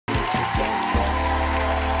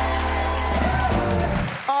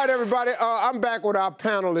All right, everybody, I'm back with our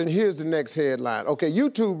panel, and here's the next headline. Okay,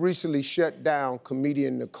 YouTube recently shut down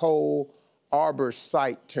comedian Nicole Arbour's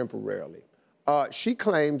site temporarily. She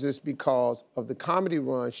claims it's because of the comedy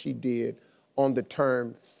run she did on the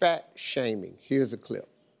term fat shaming. Here's a clip.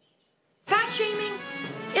 Fat shaming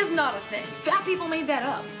is not a thing. Fat people made that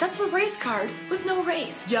up. That's a race card with no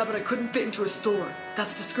race. Yeah, but I couldn't fit into a store.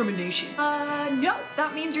 That's discrimination. No.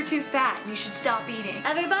 That means you're too fat and you should stop eating.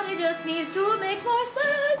 Everybody just needs to make more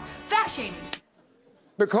sense. Fat shaming.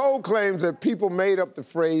 Nicole claims that people made up the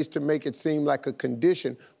phrase to make it seem like a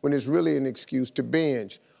condition when it's really an excuse to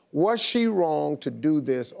binge. Was she wrong to do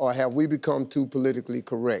this, or have we become too politically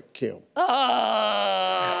correct, Kim?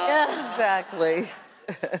 Exactly.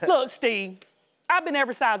 Look, Steve, I've been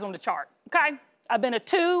every size on the chart, okay? I've been a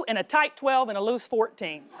 2 and a tight 12 and a loose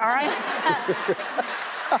 14, all right?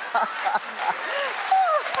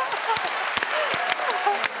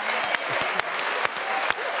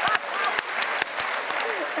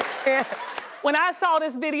 When I saw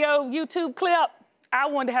this video YouTube clip, I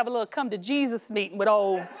wanted to have a little come to Jesus meeting with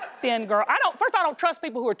old thin girl. First of all, I don't trust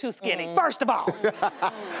people who are too skinny, first of all. But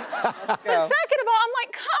second of all, I'm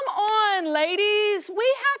like, come on, ladies.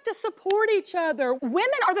 We have to support each other.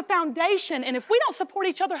 Women are the foundation, and if we don't support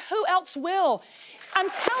each other, who else will? I'm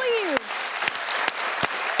telling you.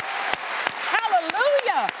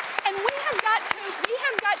 Hallelujah. And we have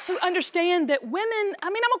got to understand that women, I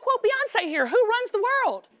mean, I'm gonna quote Beyonce here, who runs the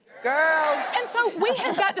world? Girls. And so we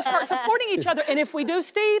have got to start supporting each other. And if we do,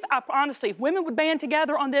 Steve, honestly, if women would band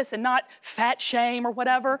together on this and not fat shame or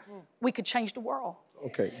whatever, we could change the world.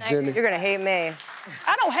 Okay, Jenny. You're gonna hate me.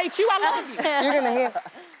 I don't hate you, I love you. You're gonna hate.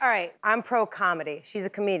 All right, I'm pro-comedy. She's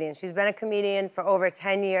a comedian. She's been a comedian for over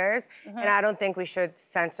 10 years, and I don't think we should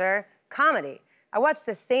censor comedy. I watched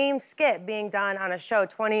the same skit being done on a show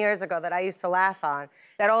 20 years ago that I used to laugh on,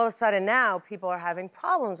 that all of a sudden now people are having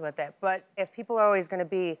problems with it. But if people are always gonna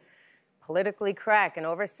be politically correct and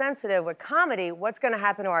oversensitive with comedy, what's gonna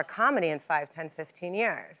happen to our comedy in 5, 10, 15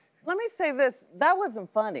 years? Let me say this, that wasn't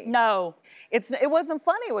funny. No. It wasn't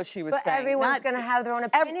funny what she was saying. But everyone's gonna have their own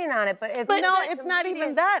opinion on it. But no, it's not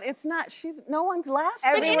even that. It's not, no one's laughing.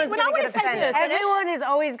 Everyone's gonna get offended. This, everyone is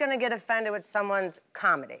always gonna get offended with someone's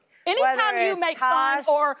comedy. Anytime you make fun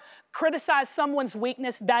or criticize someone's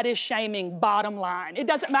weakness, that is shaming, bottom line. It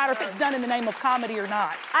doesn't matter if it's done in the name of comedy or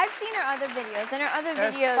not. I've seen her other videos, and her other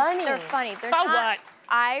They're videos, funny. they're funny. They're So not, what?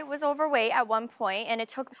 I was overweight at one point, and it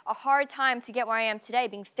took a hard time to get where I am today,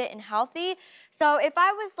 being fit and healthy. So if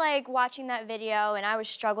I was like watching that video and I was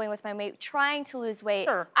struggling with my weight, trying to lose weight,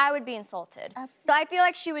 sure, I would be insulted. Absolutely. So I feel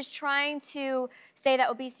like she was trying to say that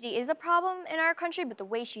obesity is a problem in our country, but the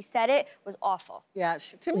way she said it was awful. Yeah,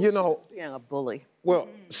 to me, you know, she was being a bully. Well,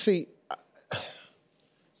 see,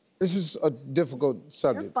 this is a difficult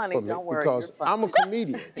subject funny, for me don't worry, because I'm a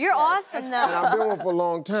comedian. You're awesome, though. And I've been one for a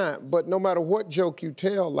long time. But no matter what joke you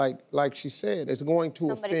tell, like she said, it's going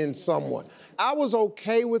to offend someone. I was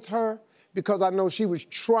okay with her because I know she was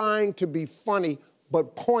trying to be funny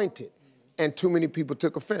but pointed, and too many people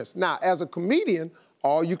took offense. Now, as a comedian,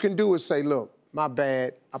 all you can do is say, look, my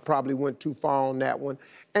bad, I probably went too far on that one,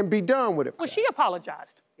 and be done with it. Well, she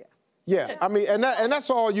apologized. Yeah, I mean, and that's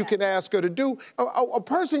all you can ask her to do. A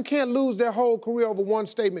person can't lose their whole career over one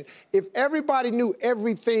statement. If everybody knew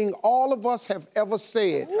everything all of us have ever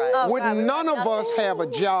said, would none of us have a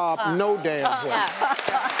job no damn way?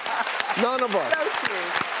 None of us.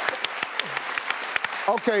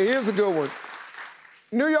 Okay, here's a good one.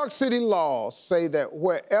 New York City laws say that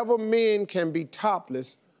wherever men can be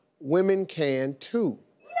topless, women can too.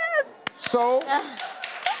 Yes! So,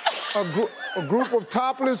 a group of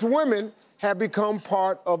topless women have become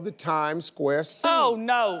part of the Times Square scene. Oh,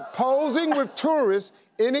 no. Posing with tourists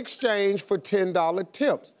in exchange for $10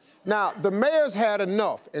 tips. Now, the mayor's had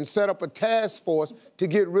enough and set up a task force to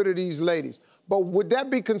get rid of these ladies. But would that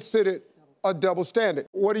be considered a double standard?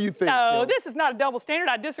 What do you think? No, Kim? this is not a double standard.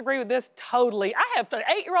 I disagree with this totally. I have an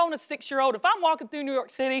 8-year-old and a 6-year-old. If I'm walking through New York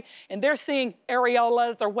City and they're seeing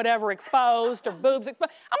areolas or whatever exposed or boobs exposed,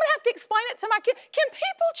 I'm gonna have to explain it to my kid. Can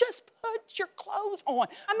people just put your clothes on?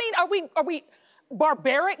 I mean, are we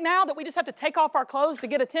barbaric now that we just have to take off our clothes to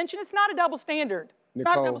get attention? It's not a double standard. It's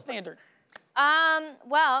Nicole. not a double standard.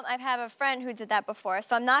 Well, I've had a friend who did that before,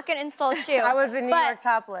 so I'm not gonna insult you. I was in New York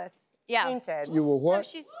topless. Yeah. Painted. You were what? No,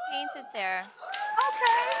 she's painted there.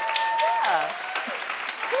 Okay. Yeah.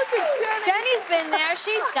 Look at Jenny. Jenny's been there.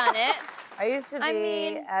 She's done it. I used to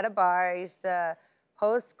be at a bar. I used to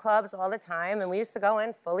host clubs all the time, and we used to go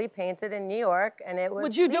in fully painted in New York, and it was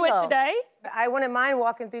Would you legal. do it today? I wouldn't mind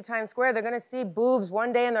walking through Times Square. They're gonna see boobs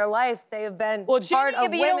one day in their life. They have been part of but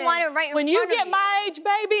women. you don't want it right in When you get my age,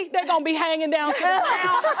 baby, they're gonna be hanging down to the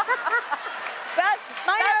ground. That's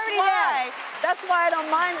why I don't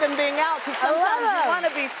mind them being out, because sometimes you want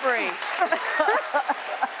to be free.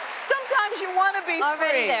 Sometimes you want to be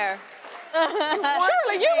Already free. there.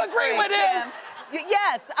 Shirley, you agree with this?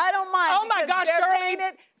 Yes, I don't mind. Oh my gosh, Shirley.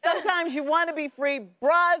 Sometimes you want to be free.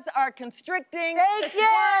 Bras are constricting. Thank you.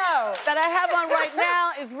 That I have on right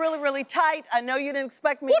now is really, really tight. I know you didn't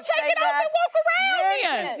expect me to say that. Well, take it off and walk around Men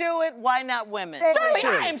can do it. Why not women? Shirley,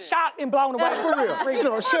 I am shocked and blown away. For real. You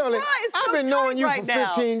know, Shirley, I've been knowing you for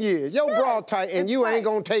 15 years. Your bra tight and you ain't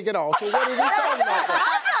gonna take it off. So what are we talking about?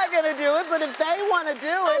 I'm not gonna do it, but if they want to do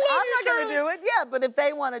it, I'm not gonna do it. Yeah, but if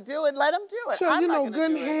they want to do it, let them do it. Sure, you know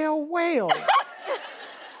good and hell well.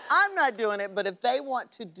 I'm not doing it, but if they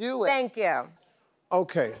want to do it. Thank you.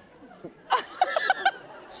 Okay.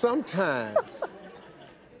 Sometimes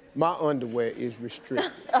my underwear is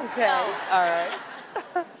restricted. Okay, all right.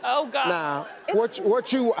 Oh, God. Now,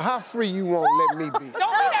 how free you won't let me be?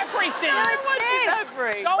 Don't be that free, Steve. I don't want you that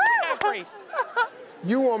free. Don't be that free.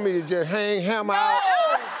 You want me to just hammer out?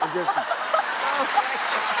 And just...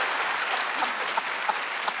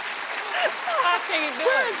 I can't do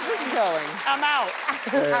Where it. is this going? I'm out.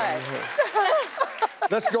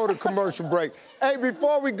 Let's go to commercial break. Hey,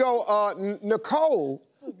 before we go, Nicole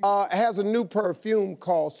has a new perfume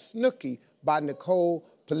called Snooki by Nicole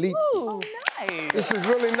Polizzi. Oh, nice. This is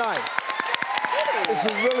really nice. This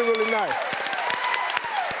is really, really nice.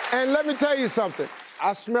 And let me tell you something.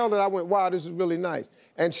 I smelled it, I went, wow, this is really nice.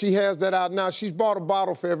 And she has that out now. She's bought a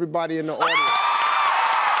bottle for everybody in the audience.